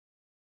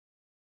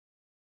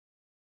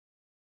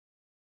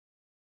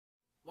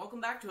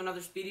Welcome back to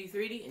another Speedy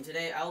 3D, and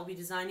today I will be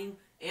designing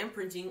and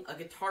printing a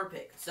guitar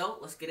pick. So,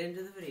 let's get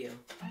into the video.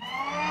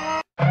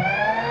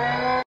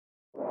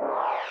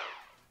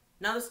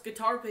 Now this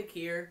guitar pick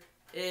here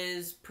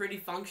is pretty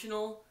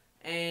functional,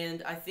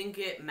 and I think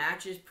it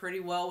matches pretty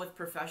well with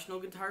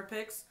professional guitar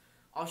picks.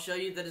 I'll show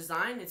you the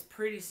design. It's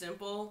pretty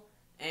simple,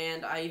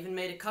 and I even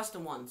made a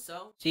custom one.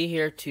 So, see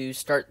here, to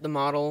start the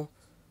model,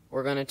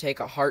 we're going to take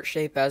a heart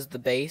shape as the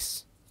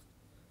base,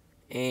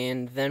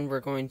 and then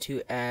we're going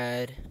to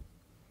add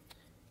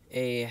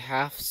a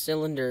half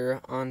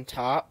cylinder on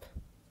top,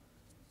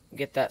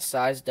 get that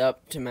sized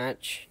up to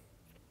match,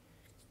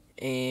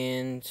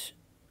 and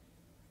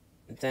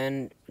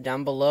then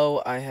down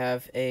below I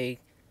have a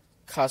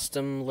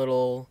custom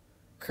little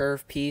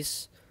curve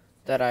piece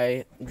that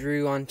I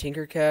drew on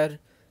Tinkercad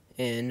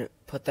and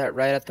put that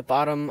right at the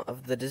bottom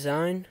of the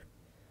design.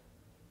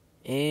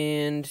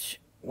 And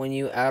when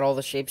you add all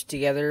the shapes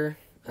together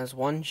as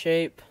one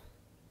shape,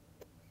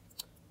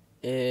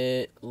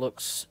 it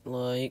looks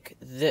like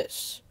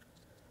this.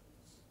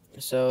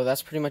 So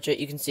that's pretty much it.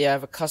 You can see I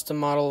have a custom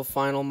model, a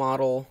final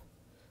model,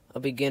 a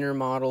beginner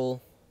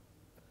model,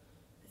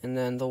 and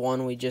then the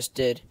one we just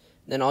did.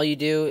 Then all you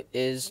do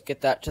is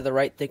get that to the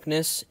right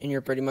thickness and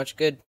you're pretty much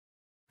good.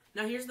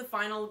 Now here's the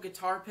final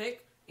guitar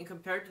pick, and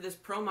compared to this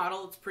pro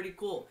model, it's pretty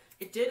cool.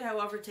 It did,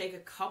 however, take a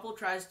couple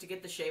tries to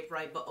get the shape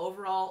right, but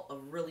overall a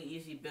really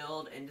easy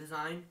build and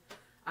design.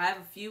 I have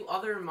a few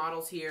other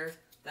models here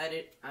that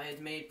I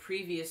had made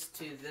previous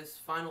to this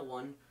final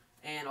one,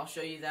 and I'll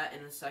show you that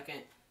in a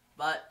second.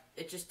 But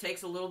it just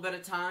takes a little bit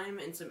of time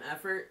and some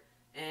effort,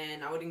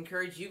 and I would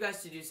encourage you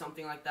guys to do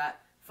something like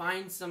that.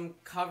 Find some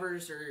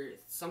covers or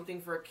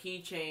something for a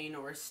keychain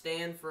or a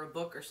stand for a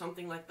book or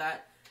something like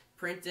that.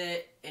 Print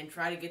it and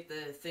try to get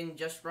the thing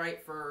just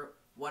right for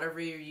whatever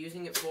you're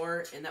using it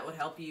for, and that would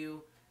help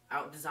you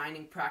out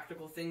designing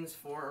practical things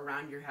for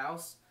around your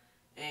house.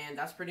 And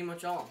that's pretty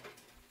much all.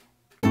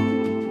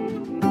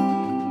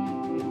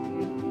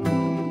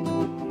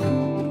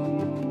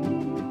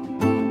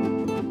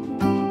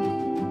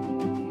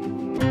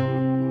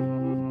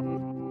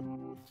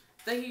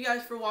 Thank you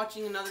guys for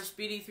watching another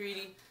Speedy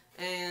 3D,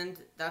 and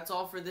that's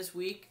all for this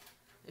week.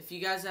 If you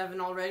guys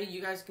haven't already,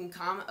 you guys can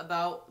comment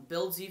about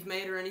builds you've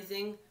made or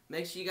anything.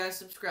 Make sure you guys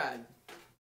subscribe.